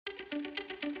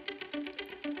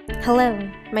Hello,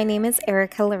 my name is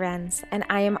Erica Lorenz, and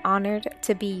I am honored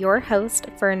to be your host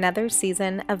for another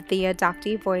season of the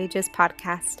Adoptee Voyages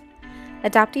podcast.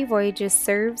 Adoptee Voyages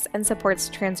serves and supports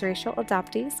transracial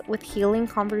adoptees with healing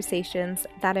conversations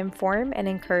that inform and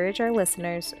encourage our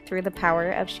listeners through the power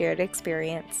of shared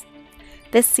experience.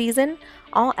 This season,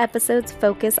 all episodes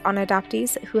focus on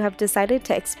adoptees who have decided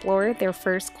to explore their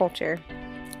first culture.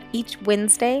 Each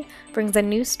Wednesday brings a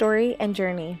new story and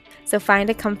journey, so find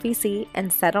a comfy seat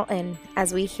and settle in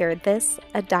as we hear this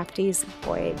Adoptee's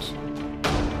Voyage.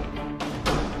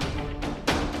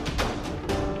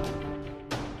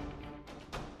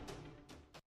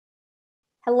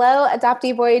 Hello,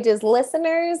 Adoptee Voyages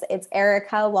listeners. It's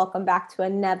Erica. Welcome back to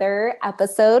another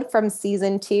episode from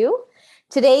Season 2.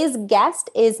 Today's guest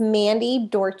is Mandy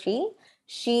Dortschy.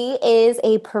 She is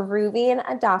a Peruvian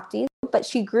adoptee, but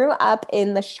she grew up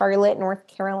in the Charlotte, North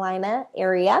Carolina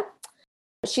area.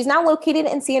 She's now located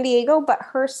in San Diego, but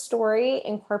her story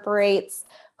incorporates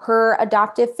her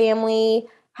adoptive family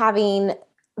having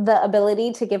the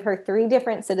ability to give her 3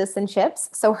 different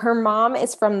citizenships. So her mom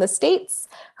is from the States,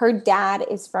 her dad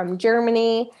is from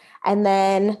Germany, and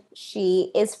then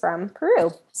she is from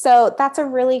Peru. So that's a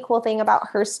really cool thing about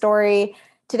her story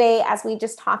today, as we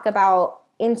just talk about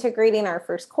integrating our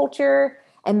first culture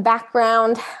and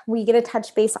background. We get a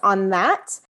touch base on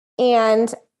that,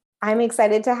 and I'm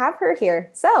excited to have her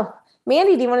here. So,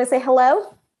 Mandy, do you want to say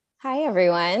hello? Hi,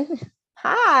 everyone.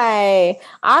 Hi.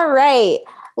 All right.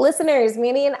 Listeners,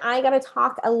 Mandy and I got to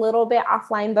talk a little bit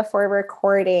offline before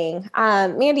recording.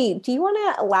 Mandy, do you want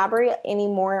to elaborate any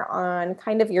more on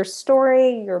kind of your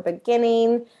story, your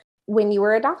beginning when you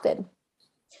were adopted?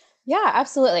 Yeah,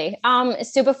 absolutely.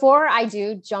 So before I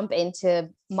do jump into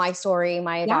my story,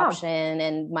 my adoption,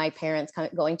 and my parents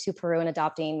going to Peru and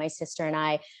adopting my sister and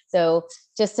I. So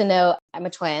just to know, I'm a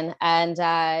twin, and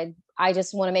I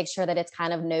just want to make sure that it's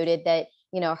kind of noted that,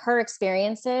 you know, her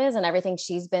experiences and everything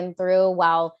she's been through,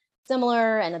 while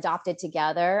similar and adopted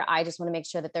together, I just want to make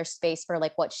sure that there's space for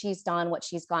like what she's done, what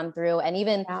she's gone through, and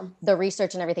even the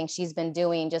research and everything she's been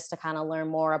doing just to kind of learn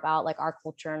more about like our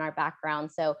culture and our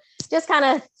background. So just kind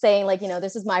of saying like, you know,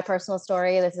 this is my personal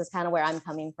story. This is kind of where I'm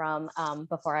coming from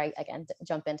before I, again,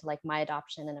 jump into like my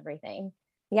adoption and everything.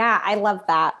 Yeah, I love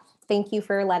that. Thank you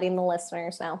for letting the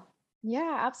listeners know.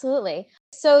 Yeah, absolutely.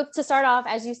 So to start off,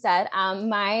 as you said,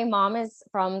 my mom is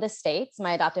from the States,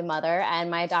 my adopted mother,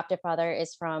 and my adopted father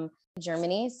is from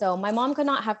Germany. So my mom could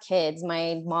not have kids.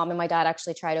 My mom and my dad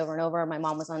actually tried over and over. My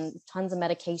mom was on tons of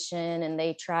medication and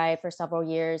they tried for several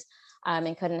years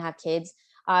and couldn't have kids.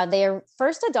 They are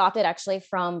first adopted actually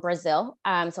from Brazil.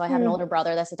 So I have an older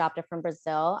brother that's adopted from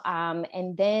Brazil.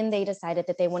 And then they decided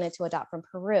that they wanted to adopt from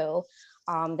Peru.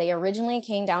 They originally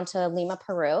came down to Lima,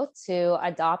 Peru to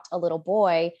adopt a little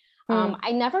boy.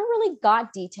 I never really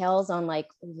got details on like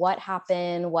what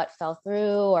happened, what fell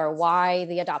through, or why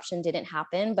the adoption didn't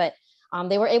happen. But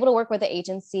they were able to work with the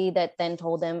agency that then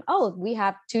told them, oh, we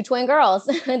have 2 twin girls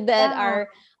that are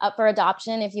up for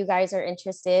adoption if you guys are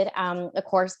interested. Of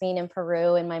course, being in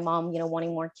Peru and my mom, you know,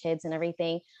 wanting more kids and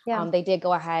everything, they did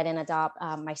go ahead and adopt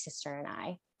my sister and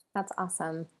I. That's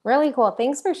awesome. Really cool.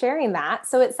 Thanks for sharing that.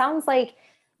 So it sounds like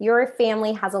your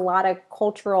family has a lot of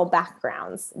cultural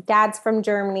backgrounds. Dad's from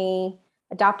Germany,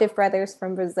 adoptive brothers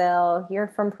from Brazil, you're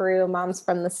from Peru, mom's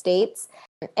from the States.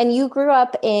 And you grew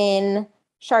up in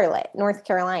Charlotte, North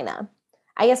Carolina.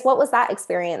 I guess, what was that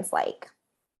experience like?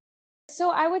 So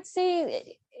I would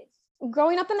say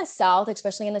growing up in the South,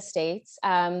 especially in the States,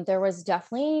 there was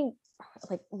definitely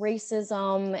like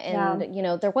racism and, you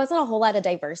know, there wasn't a whole lot of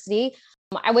diversity.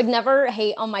 I would never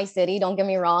hate on my city. Don't get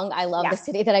me wrong. I love the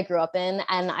city that I grew up in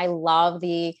and I love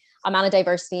the amount of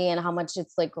diversity and how much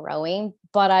it's like growing.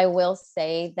 But I will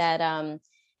say that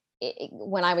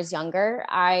when I was younger,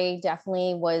 I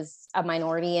definitely was a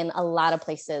minority in a lot of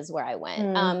places where I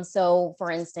went. So for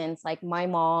instance, like my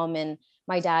mom and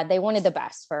my dad, they wanted the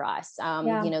best for us.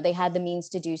 You know, they had the means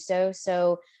to do so.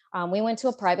 So we went to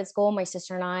a private school, my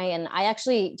sister and I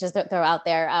actually just throw out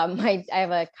there, I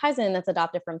have a cousin that's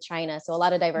adopted from China. So a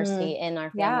lot of diversity in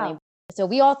our family. So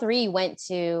we all 3 went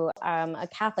to a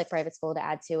Catholic private school to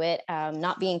add to it,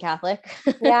 not being Catholic,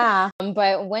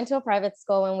 but went to a private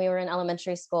school when we were in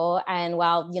elementary school. And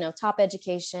while, you know, top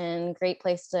education, great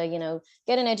place to, you know,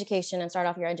 get an education and start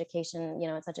off your education, you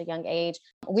know, at such a young age,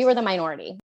 we were the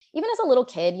minority. Even as a little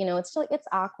kid, you know, it's still, it's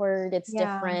awkward, it's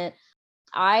different.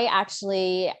 I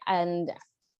actually, and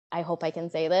I hope I can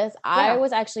say this, I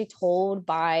was actually told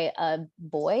by a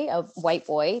white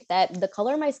boy, that the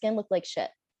color of my skin looked like shit.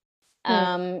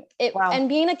 And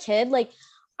being a kid, like,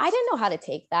 I didn't know how to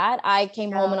take that. I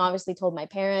came home and obviously told my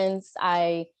parents.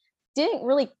 I didn't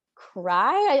really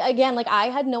cry. Again, like I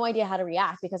had no idea how to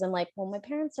react because I'm like, well, my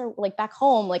parents are like back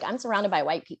home. Like I'm surrounded by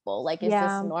white people. Like, is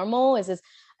this normal? Is this,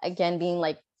 again, being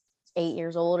like 8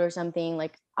 years old or something?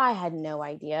 Like I had no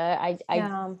idea. I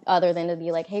other than to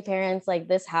be like, hey parents, like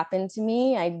this happened to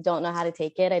me. I don't know how to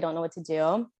take it. I don't know what to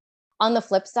do. On the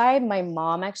flip side, my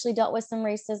mom actually dealt with some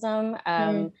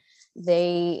racism.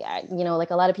 They,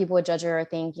 like a lot of people would judge her or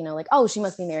think, like, oh, she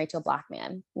must be married to a Black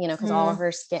man, because all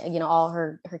her skin, all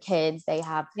her kids, they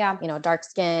have, dark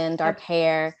skin, dark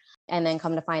hair. And then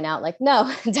come to find out, like,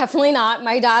 no, definitely not.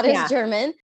 My dad is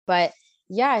German. But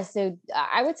yeah, so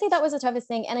I would say that was the toughest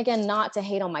thing. And again, not to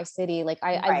hate on my city. Like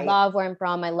I love where I'm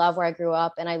from. I love where I grew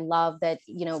up. And I love that,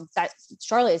 that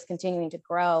Charlotte is continuing to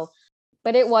grow.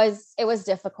 But it was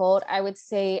difficult. I would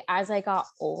say as I got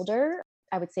older,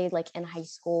 I would say like in high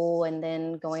school and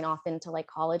then going off into like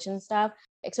college and stuff,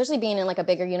 especially being in like a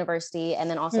bigger university and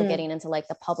then also getting into like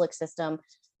the public system,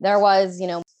 there was,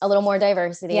 a little more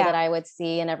diversity that I would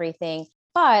see and everything.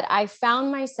 But I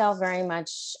found myself very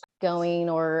much going,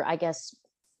 or I guess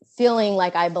feeling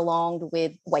like I belonged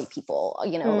with white people,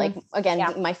 like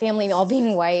again, my family all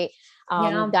being white.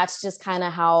 That's just kind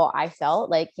of how I felt.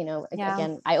 Like,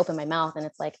 again, I open my mouth and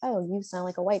it's like, oh, you sound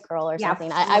like a white girl or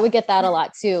something. I would get that a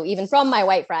lot too, even from my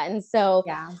white friends. So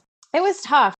it was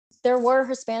tough. There were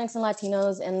Hispanics and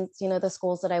Latinos in, the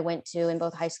schools that I went to in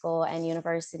both high school and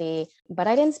university, but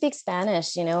I didn't speak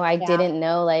Spanish. I didn't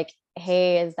know like,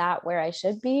 hey, is that where I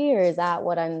should be? Or is that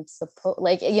what I'm supposed,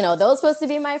 like, those supposed to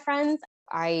be my friends?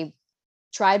 I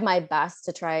tried my best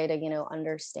to try to,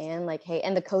 understand like, hey,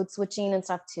 and the code switching and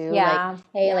stuff too. Like,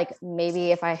 hey, like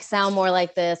maybe if I sound more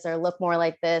like this or look more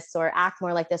like this or act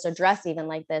more like this or dress even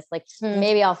like this, like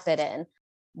maybe I'll fit in.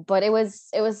 But it was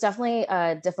definitely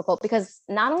difficult because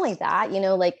not only that,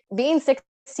 like being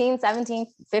 16, 17,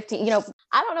 15,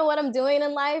 I don't know what I'm doing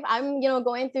in life. I'm,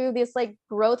 going through this like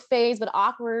growth phase, but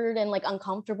awkward and like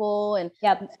uncomfortable and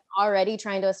already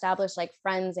trying to establish like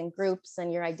friends and groups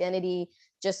and your identity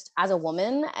just as a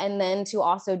woman. And then to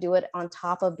also do it on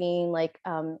top of being like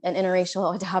an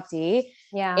interracial adoptee.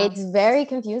 It's very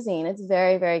confusing. It's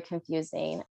very, very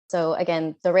confusing. So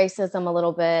again, the racism a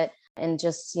little bit and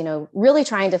just, really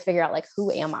trying to figure out like,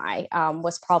 who am I,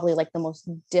 was probably like the most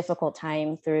difficult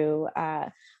time through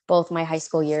both my high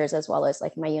school years as well as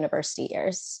like my university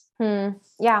years.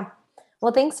 Yeah.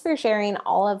 Well, thanks for sharing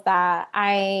all of that.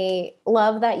 I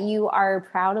love that you are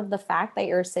proud of the fact that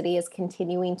your city is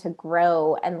continuing to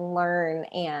grow and learn,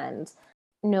 and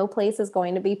no place is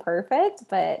going to be perfect,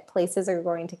 but places are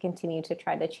going to continue to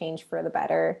try to change for the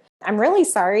better. I'm really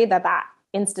sorry that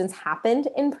instance happened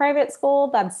in private school.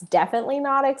 That's definitely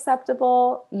not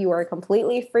acceptable. You are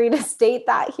completely free to state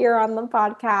that here on the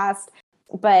podcast.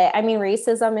 But I mean,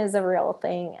 racism is a real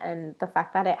thing. And the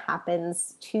fact that it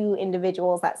happens to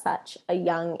individuals at such a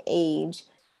young age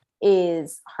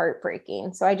is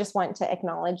heartbreaking. So I just want to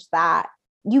acknowledge that.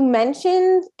 You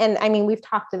mentioned, and I mean, we've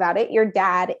talked about it, your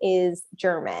dad is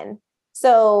German.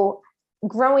 So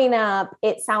growing up,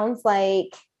 it sounds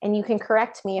like, and you can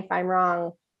correct me if I'm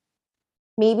wrong,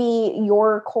 maybe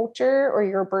your culture or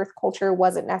your birth culture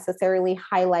wasn't necessarily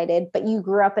highlighted, but you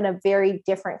grew up in a very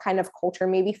different kind of culture,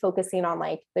 maybe focusing on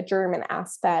like the German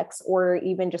aspects or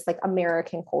even just like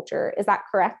American culture. Is that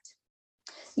correct?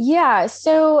 Yeah.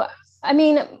 So, I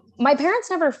mean, my parents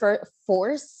never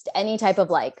forced any type of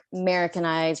like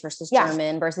Americanized versus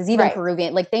German versus even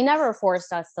Peruvian. Like they never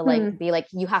forced us to like be like,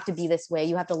 you have to be this way.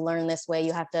 You have to learn this way.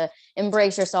 You have to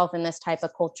embrace yourself in this type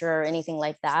of culture or anything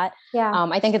like that.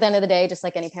 I think at the end of the day, just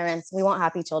like any parents, we want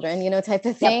happy children, type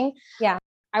of thing.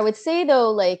 I would say though,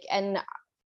 like, and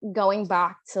going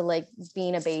back to like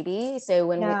being a baby. So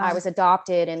when I was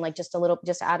adopted and like just to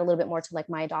add a little bit more to like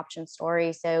my adoption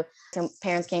story. So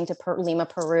parents came to Lima,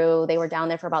 Peru. They were down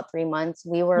there for about 3 months.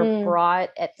 We were brought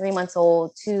at 3 months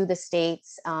old to the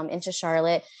States, into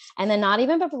Charlotte. And then not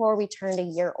even before we turned a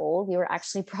year old, we were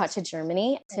actually brought to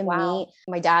Germany to meet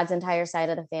my dad's entire side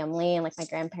of the family and like my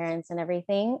grandparents and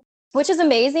everything, which is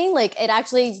amazing. Like it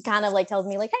actually kind of like tells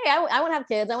me like, hey, I want to have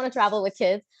kids. I want to travel with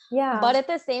kids. But at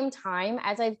the same time,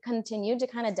 as I've continued to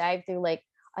kind of dive through like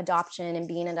adoption and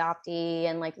being an adoptee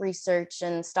and like research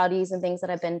and studies and things that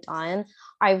have been done,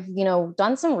 I've,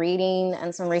 done some reading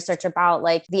and some research about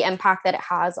like the impact that it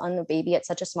has on the baby at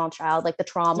such a small child, like the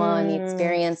trauma and the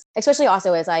experience, especially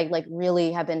also as I like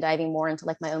really have been diving more into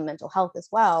like my own mental health as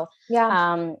well.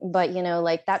 But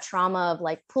like that trauma of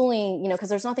like pulling, because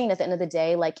there's nothing at the end of the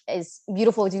day, like as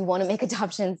beautiful as you want to make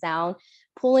adoption sound,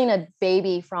 pulling a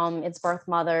baby from its birth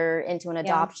mother into an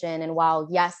adoption. And while,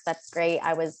 yes, that's great.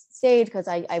 I was saved because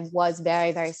I was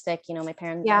very, very sick. You know, my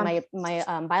parents, my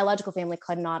biological family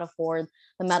could not afford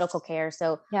the medical care.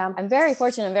 So I'm very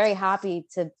fortunate and very happy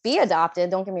to be adopted.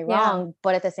 Don't get me wrong.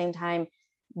 But at the same time,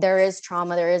 there is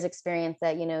trauma, there is experience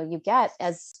that, you know, you get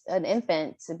as an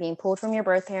infant, being pulled from your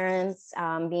birth parents,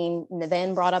 being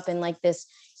then brought up in like this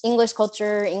English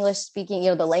culture, English speaking, you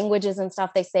know, the languages and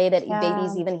stuff they say that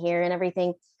babies even hear and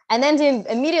everything. And then to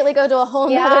immediately go to a whole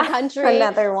nother country,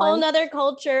 whole nother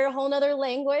culture, whole nother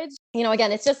language. You know,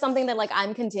 again, it's just something that like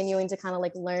I'm continuing to kind of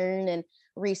like learn and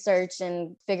research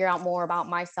and figure out more about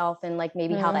myself and like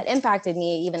maybe how that impacted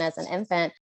me even as an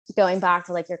infant. Going back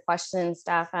to like your question and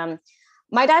stuff.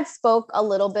 My dad spoke a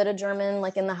little bit of German,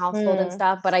 like in the household and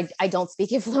stuff, but I don't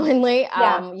speak it fluently.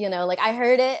 You know, like I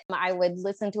heard it, I would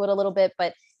listen to it a little bit,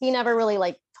 but he never really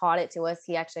like taught it to us.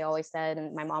 He actually always said,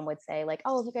 and my mom would say like,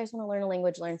 oh, if you guys want to learn a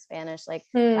language, learn Spanish. Like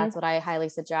that's what I highly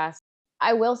suggest.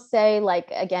 I will say like,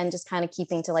 again, just kind of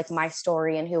keeping to like my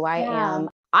story and who I am.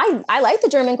 I like the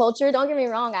German culture. Don't get me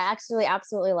wrong. I actually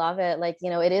absolutely love it. Like, you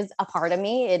know, it is a part of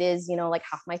me. It is, you know, like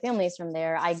half my family is from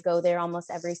there. I go there almost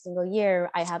every single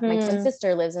year. I have my twin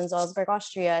sister lives in Salzburg,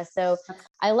 Austria. So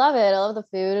I love it. I love the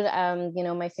food, you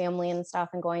know, my family and stuff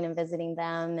and going and visiting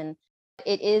them. And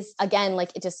it is, again,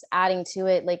 like it just adding to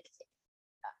it. Like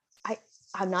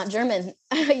I'm not German,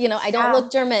 you know, I don't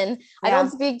look German. I don't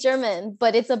speak German,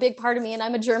 but it's a big part of me and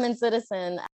I'm a German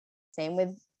citizen. Same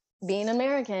with being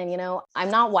American, you know, I'm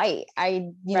not white.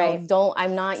 You know,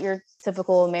 I'm not your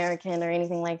typical American or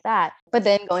anything like that. But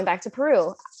then going back to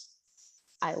Peru,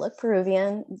 I look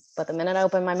Peruvian, but the minute I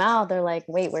open my mouth, they're like,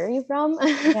 wait, where are you from?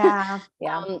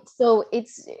 So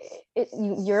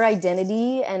your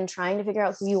identity and trying to figure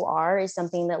out who you are is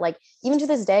something that like, even to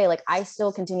this day, like I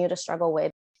still continue to struggle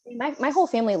with. My whole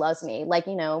family loves me. Like,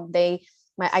 you know,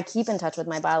 I keep in touch with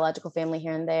my biological family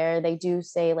here and there. They do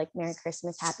say like, Merry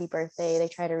Christmas, Happy Birthday. They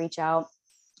try to reach out.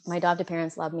 My adopted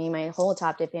parents love me. My whole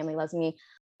adopted family loves me.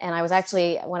 And I was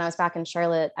actually, when I was back in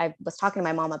Charlotte, I was talking to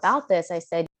my mom about this. I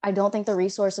said, I don't think the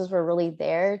resources were really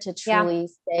there to truly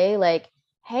say like,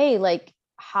 hey, like,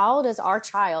 how does our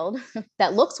child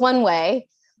that looks one way,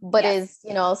 but is,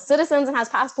 you know, citizens and has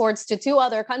passports to 2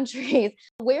 other countries,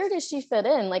 where does she fit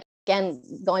in? Like, again,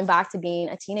 going back to being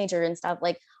a teenager and stuff,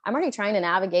 like I'm already trying to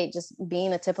navigate just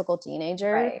being a typical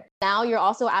teenager. Now you're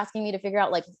also asking me to figure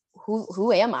out like,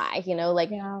 who am I? You know,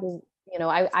 like, you know,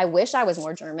 I wish I was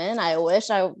more German. I wish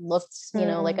I looked, you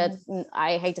know, like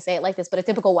I hate to say it like this, but a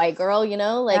typical white girl, you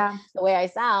know, like the way I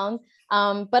sound.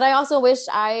 But I also wish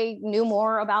I knew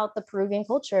more about the Peruvian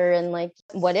culture and like,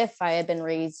 what if I had been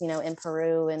raised, you know, in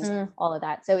Peru and all of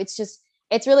that. So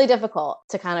it's really difficult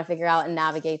to kind of figure out and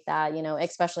navigate that, you know,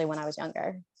 especially when I was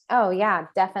younger. Oh yeah,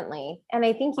 definitely. And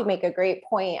I think you make a great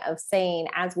point of saying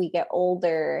as we get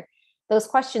older, those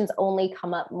questions only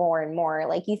come up more and more.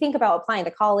 Like you think about applying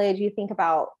to college, you think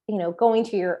about, you know, going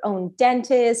to your own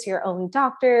dentist, your own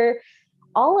doctor,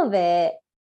 all of it.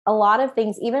 A lot of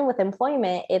things, even with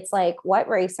employment, it's like, what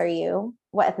race are you?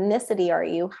 What ethnicity are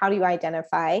you? How do you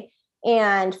identify?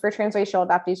 And for transracial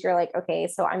adoptees, you're like, okay,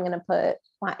 so I'm going to put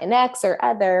Latinx or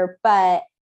other, but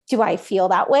do I feel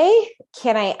that way?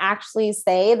 Can I actually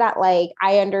say that like,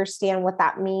 I understand what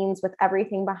that means with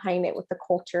everything behind it, with the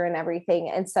culture and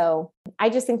everything. And so I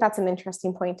just think that's an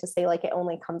interesting point to say, like, it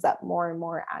only comes up more and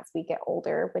more as we get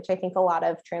older, which I think a lot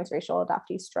of transracial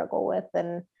adoptees struggle with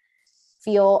and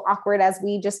feel awkward as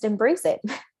we just embrace it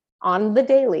on the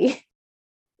daily.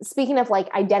 Speaking of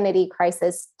like identity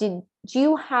crisis, did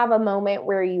you have a moment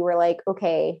where you were like,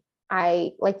 okay,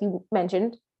 like you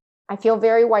mentioned, I feel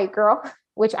very white girl,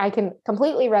 which I can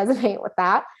completely resonate with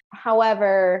that.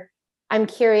 However, I'm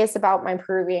curious about my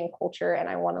Peruvian culture and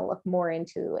I want to look more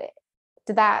into it.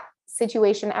 Did that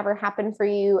situation ever happen for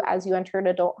you as you entered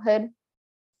adulthood?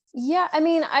 Yeah, I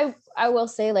mean, I will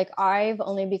say like I've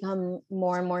only become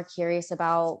more and more curious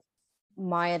about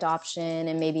my adoption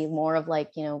and maybe more of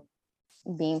like, you know,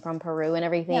 being from Peru and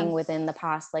everything within the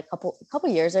past like couple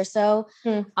years or so.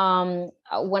 When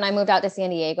I moved out to San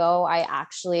Diego,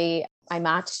 I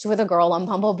matched with a girl on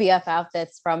Bumble BFF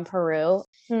that's from Peru.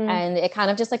 And it kind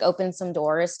of just like opened some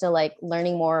doors to like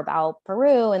learning more about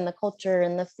Peru and the culture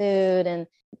and the food and,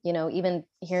 you know, even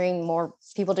hearing more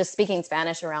people just speaking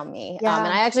Spanish around me. And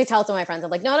I actually tell some of my friends, I'm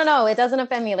like, no, it doesn't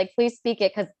offend me. Like, please speak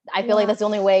it. Cause I feel like that's the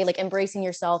only way, like embracing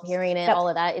yourself, hearing it, all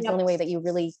of that is the only way that you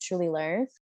really truly learn.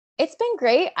 It's been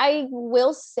great. I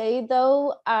will say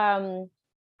though,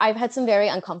 I've had some very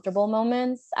uncomfortable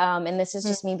moments. And this is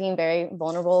just me being very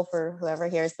vulnerable for whoever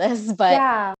hears this.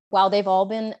 But while they've all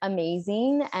been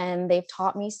amazing and they've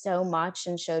taught me so much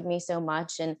and showed me so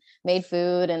much and made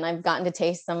food, and I've gotten to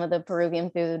taste some of the Peruvian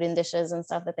food and dishes and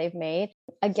stuff that they've made.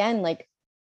 Again, like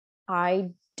I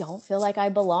don't feel like I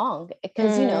belong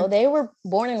because, they were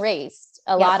born and raised,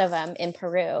 a lot of them in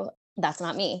Peru. That's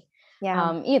not me.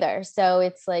 Either. So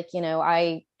it's like,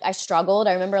 I struggled.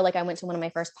 I remember like I went to one of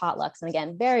my first potlucks, and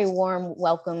again, very warm,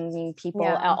 welcoming people,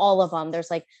 all of them.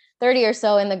 There's like 30 or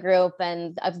so in the group,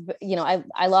 and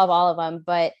I love all of them,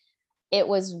 but it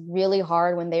was really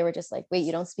hard when they were just like, wait,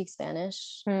 you don't speak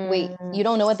Spanish? Wait, you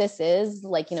don't know what this is?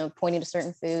 Like, pointing to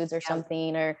certain foods or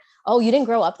something, or, oh, you didn't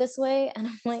grow up this way? And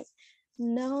I'm like,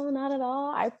 no, not at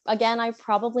all. I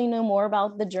probably know more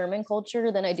about the German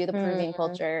culture than I do the Peruvian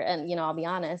culture. And, I'll be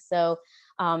honest. So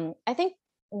I think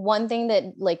one thing that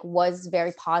like was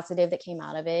very positive that came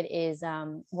out of it is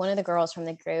one of the girls from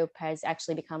the group has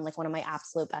actually become like one of my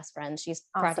absolute best friends. She's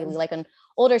practically like an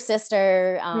older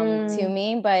sister to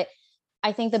me. But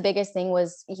I think the biggest thing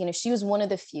was, she was one of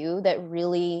the few that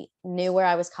really knew where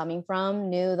I was coming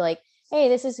from, knew like, hey,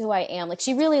 this is who I am. Like,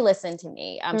 she really listened to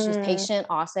me. She was patient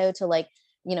also to like,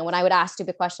 when I would ask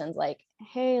stupid questions, like,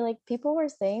 hey, like people were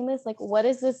saying this, like, what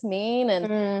does this mean?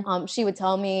 And she would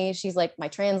tell me. She's like my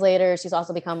translator. She's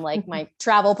also become like my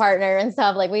travel partner and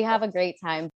stuff. Like, we have a great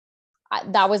time.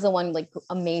 That was the one like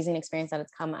amazing experience that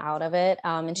has come out of it.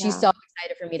 And she's so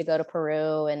excited for me to go to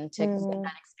Peru and to get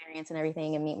that experience and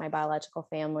everything and meet my biological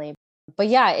family. But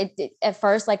yeah, it at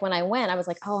first, like when I went, I was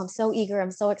like, oh, I'm so eager.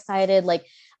 I'm so excited. Like,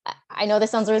 I know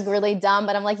this sounds really dumb,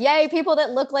 but I'm like, yay, people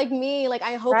that look like me. Like,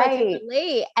 I hope I can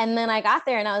relate. And then I got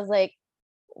there and I was like,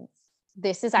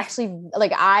 this is actually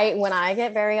like, when I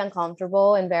get very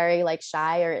uncomfortable and very like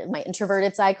shy, or my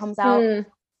introverted side comes out,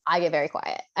 I get very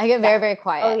quiet. I get very, very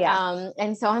quiet.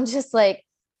 And so I'm just like,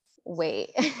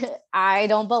 wait, I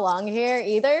don't belong here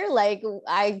either. Like,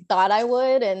 I thought I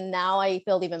would, and now I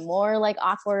feel even more like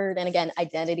awkward. And again,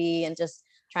 identity and just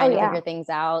trying to figure things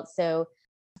out. So,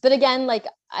 but again, like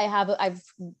I've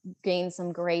gained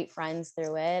some great friends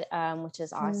through it, which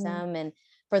is awesome. And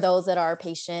for those that are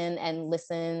patient and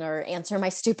listen or answer my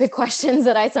stupid questions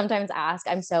that I sometimes ask,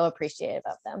 I'm so appreciative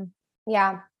of them.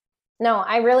 Yeah. No,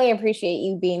 I really appreciate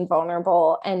you being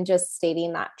vulnerable and just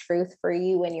stating that truth for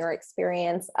you and your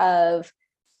experience of,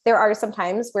 there are some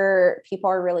times where people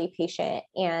are really patient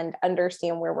and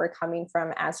understand where we're coming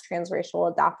from as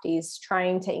transracial adoptees,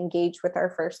 trying to engage with our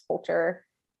first culture.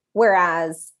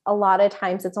 Whereas a lot of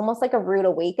times it's almost like a rude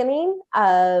awakening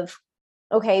of,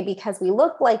 okay, because we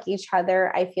look like each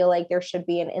other, I feel like there should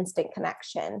be an instant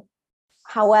connection.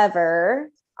 However,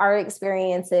 our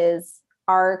experiences,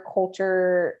 our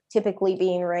culture typically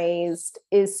being raised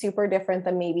is super different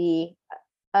than maybe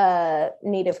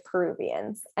native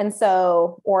Peruvians. And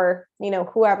so, or,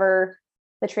 whoever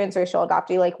the transracial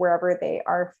adoptee, like wherever they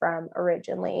are from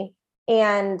originally.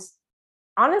 And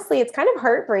honestly, it's kind of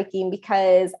heartbreaking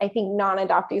because I think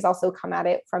non-adoptees also come at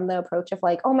it from the approach of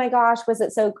like, oh my gosh, was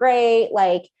it so great?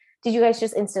 Like, did you guys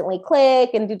just instantly click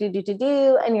and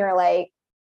do? And you're like,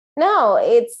 no,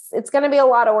 it's going to be a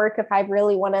lot of work if I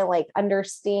really want to like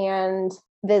understand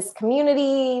this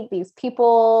community, these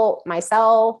people,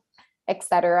 myself,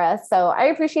 etc. So I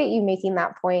appreciate you making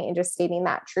that point and just stating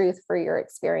that truth for your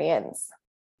experience.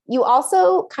 You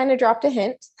also kind of dropped a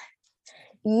hint.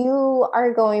 You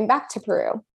are going back to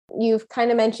Peru. You've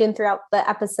kind of mentioned throughout the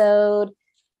episode,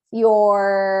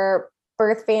 your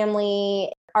birth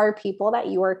family are people that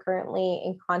you are currently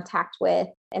in contact with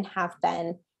and have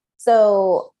been.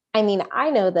 So, I mean,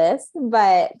 I know this,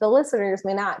 but the listeners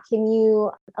may not. Can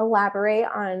you elaborate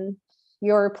on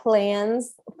your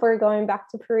plans for going back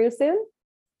to Peru soon?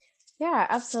 Yeah,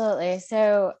 absolutely.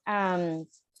 So,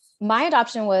 my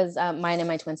adoption was, mine and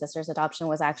my twin sister's adoption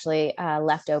was actually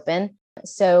left open.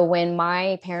 So when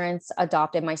my parents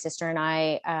adopted my sister and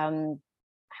I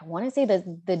want to say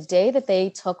the day that they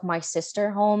took my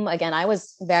sister home, again, I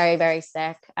was very, very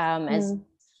sick. As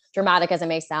dramatic as it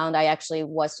may sound, I actually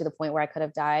was to the point where I could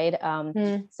have died.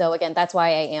 So again, that's why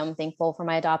I am thankful for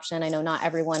my adoption. I know not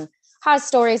everyone has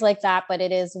stories like that, but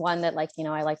it is one that, like,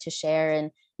 I like to share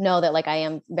and know that, like, I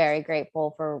am very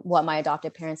grateful for what my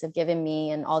adopted parents have given me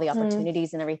and all the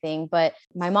opportunities and everything. But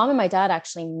my mom and my dad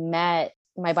actually met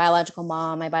my biological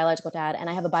mom, my biological dad, and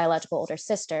I have a biological older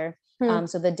sister.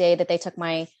 So the day that they took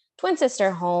my twin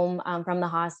sister home from the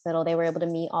hospital, they were able to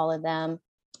meet all of them,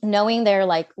 knowing their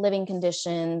like living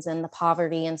conditions and the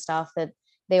poverty and stuff that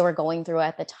they were going through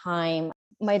at the time.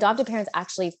 my adopted parents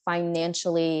actually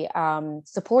financially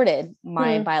supported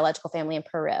my biological family in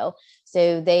Peru.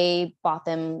 So they bought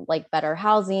them like better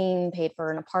housing, paid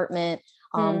for an apartment.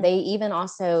 They even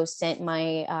also sent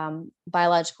my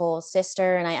biological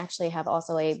sister, and I actually have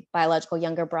also a biological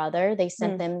younger brother. They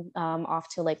sent them off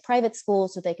to like private school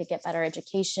so they could get better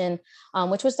education,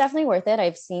 which was definitely worth it.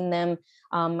 I've seen them.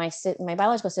 My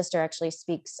biological sister actually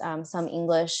speaks some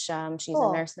English. She's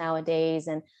a nurse nowadays,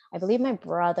 and I believe my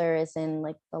brother is in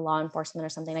like the law enforcement or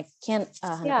something. I can't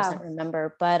 100%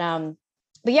 remember, but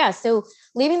yeah, so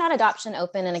leaving that adoption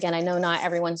open. And again, I know not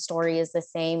everyone's story is the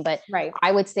same, but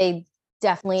I would say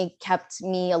definitely kept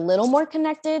me a little more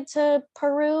connected to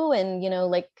Peru. And,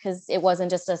 like, cause it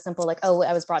wasn't just a simple, like, oh,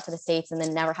 I was brought to the States and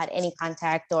then never had any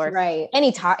contact or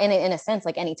any tie in a sense,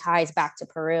 like any ties back to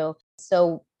Peru.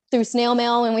 So through snail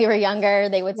mail, when we were younger,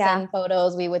 they would send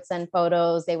photos, we would send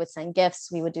photos, they would send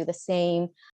gifts, we would do the same.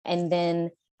 And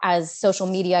then as social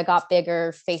media got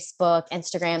bigger, Facebook,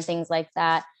 Instagram, things like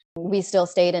that, we still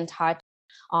stayed in touch.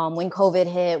 When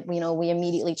COVID hit, we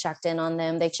immediately checked in on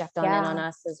them. They checked in on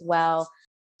us as well.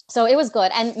 So it was good.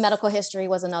 And medical history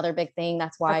was another big thing.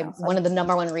 That's why one of the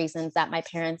number one reasons that my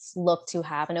parents looked to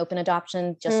have an open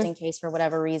adoption, just in case for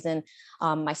whatever reason.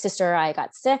 My sister, I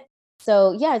got sick.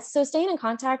 So yeah, so staying in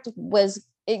contact was,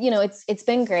 it's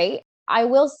been great. I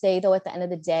will say though, at the end of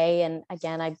the day, and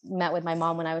again, I met with my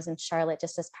mom when I was in Charlotte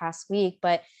just this past week,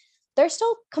 but they're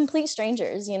still complete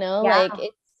strangers, like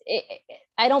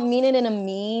I don't mean it in a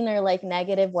mean or like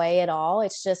negative way at all.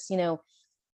 It's just,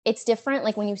 it's different.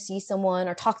 Like when you see someone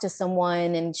or talk to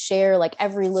someone and share like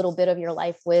every little bit of your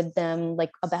life with them,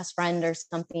 like a best friend or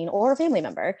something, or a family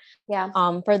member.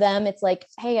 For them, it's like,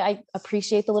 hey, I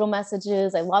appreciate the little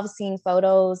messages. I love seeing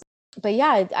photos. But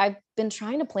yeah, I've been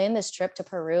trying to plan this trip to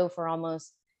Peru for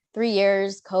almost 3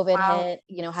 years. COVID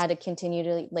hit, had to continue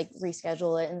to like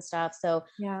reschedule it and stuff. So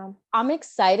I'm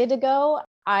excited to go.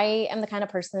 I am the kind of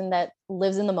person that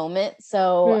lives in the moment.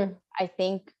 So I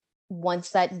think once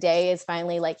that day is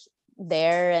finally like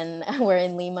there and we're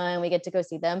in Lima and we get to go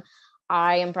see them,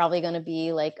 I am probably going to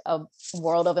be like a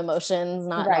world of emotions,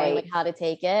 not knowing like how to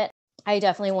take it. I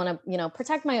definitely want to,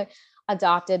 protect my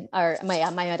adopted or my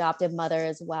adoptive mother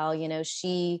as well.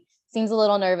 She seems a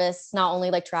little nervous, not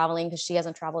only like traveling because she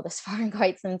hasn't traveled this far in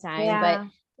quite some time,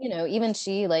 but even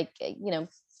she like,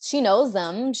 she knows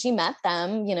them, she met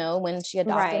them, when she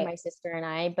adopted my sister and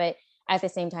I, but at the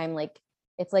same time, like,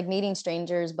 it's like meeting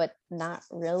strangers, but not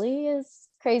really, as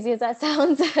crazy as that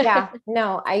sounds.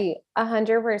 No, I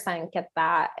 100% get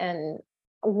that. And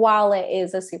while it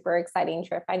is a super exciting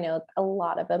trip, I know a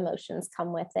lot of emotions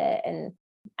come with it. And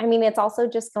I mean, it's also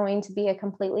just going to be a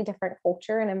completely different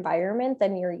culture and environment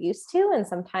than you're used to. And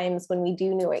sometimes when we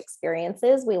do new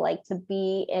experiences, we like to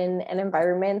be in an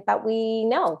environment that we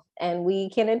know and we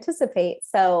can anticipate.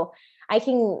 So I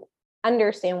can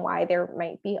understand why there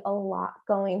might be a lot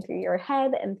going through your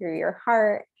head and through your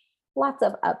heart, lots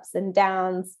of ups and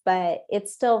downs, but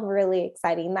it's still really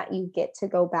exciting that you get to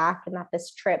go back and that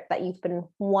this trip that you've been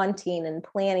wanting and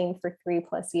planning for 3+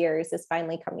 years is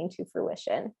finally coming to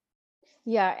fruition.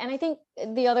 Yeah. And I think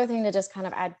the other thing to just kind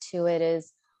of add to it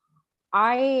is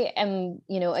I am,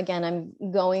 again,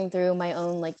 I'm going through my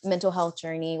own like mental health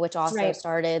journey, which also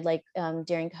started like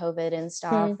during COVID and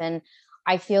stuff. And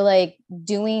I feel like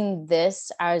doing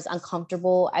this, as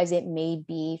uncomfortable as it may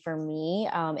be for me,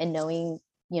 and knowing,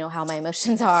 how my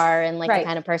emotions are and like the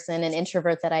kind of person and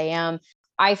introvert that I am,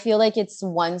 I feel like it's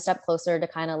one step closer to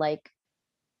kind of like,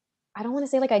 I don't want to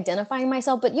say like identifying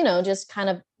myself, but, just kind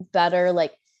of better,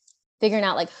 like figuring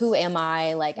out like, who am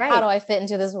I? Like, how do I fit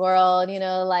into this world?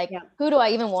 Like, who do I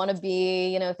even want to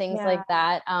be? Things like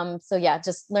that. So yeah,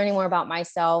 just learning more about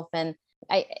myself. And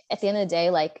at the end of the day,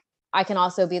 like, I can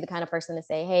also be the kind of person to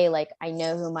say, hey, like, I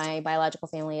know who my biological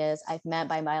family is. I've met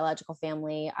my biological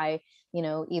family. I,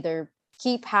 either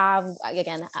have,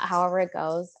 again, however it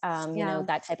goes,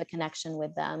 that type of connection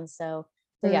with them. So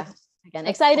yeah, again,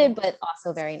 excited, but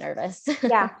also very nervous.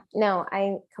 No,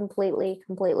 I completely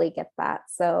get that.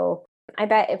 So I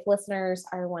bet if listeners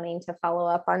are wanting to follow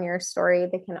up on your story,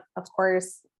 they can, of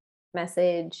course,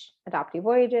 message Adoptee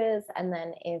Voyages. And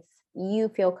then if you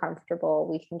feel comfortable,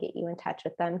 we can get you in touch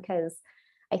with them, because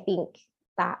I think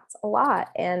that's a lot.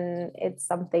 And it's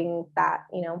something that,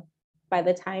 by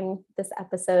the time this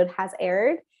episode has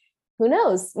aired, who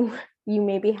knows, you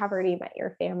maybe have already met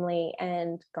your family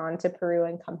and gone to Peru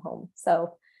and come home.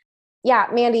 So yeah,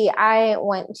 Mandy, I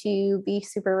want to be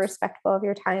super respectful of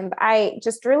your time, but I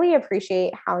just really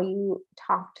appreciate how you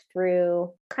talked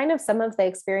through kind of some of the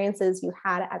experiences you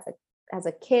had as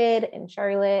a kid in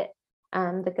Charlotte,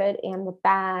 the good and the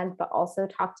bad, but also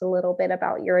talked a little bit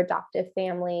about your adoptive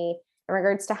family in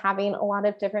regards to having a lot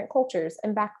of different cultures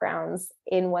and backgrounds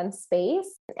in one space,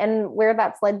 and where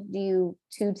that's led you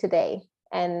to today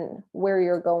and where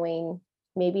you're going,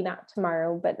 maybe not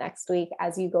tomorrow, but next week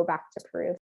as you go back to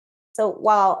Peru. So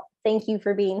while thank you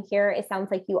for being here, it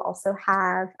sounds like you also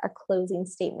have a closing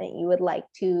statement you would like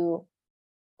to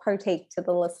partake to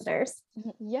the listeners.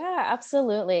 Yeah,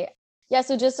 absolutely. Yeah.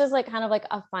 So just as like kind of like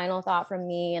a final thought from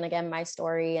me, and again, my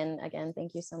story, and again,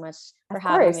 thank you so much for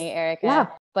having me, Erica. Yeah.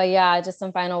 But yeah, just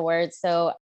some final words.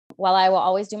 So while I will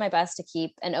always do my best to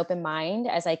keep an open mind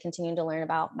as I continue to learn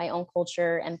about my own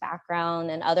culture and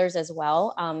background and others as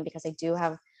well, because I do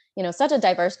have, such a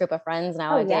diverse group of friends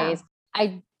nowadays.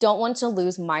 I don't want to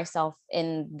lose myself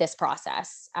in this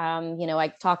process.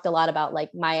 I talked a lot about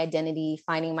like my identity,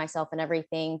 finding myself and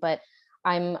everything, but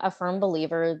I'm a firm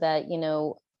believer that,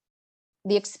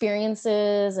 the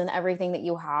experiences and everything that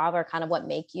you have are kind of what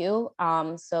make you.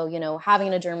 So,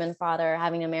 having a German father,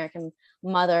 having an American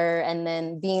mother, and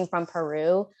then being from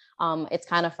Peru, it's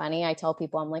kind of funny. I tell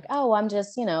people, I'm like, oh, I'm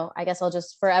just, I guess I'll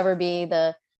just forever be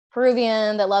the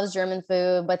Peruvian that loves German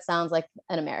food, but sounds like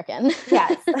an American.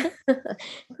 Yes.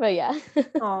 But yeah.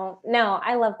 Oh, no,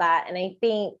 I love that. And I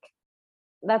think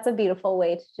that's a beautiful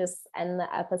way to just end the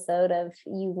episode of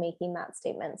you making that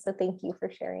statement. So thank you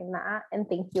for sharing that. And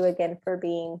thank you again for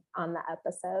being on the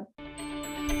episode.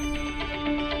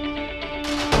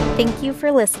 Thank you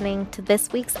for listening to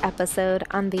this week's episode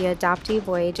on the Adoptee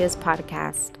Voyages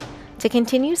podcast. To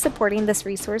continue supporting this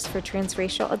resource for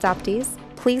transracial adoptees,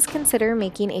 please consider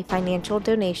making a financial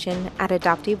donation at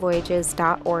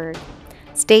adopteevoyages.org.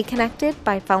 Stay connected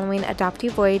by following Adoptee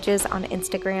Voyages on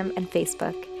Instagram and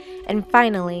Facebook. And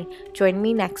finally, join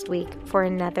me next week for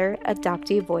another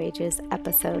Adoptee Voyages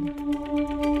episode.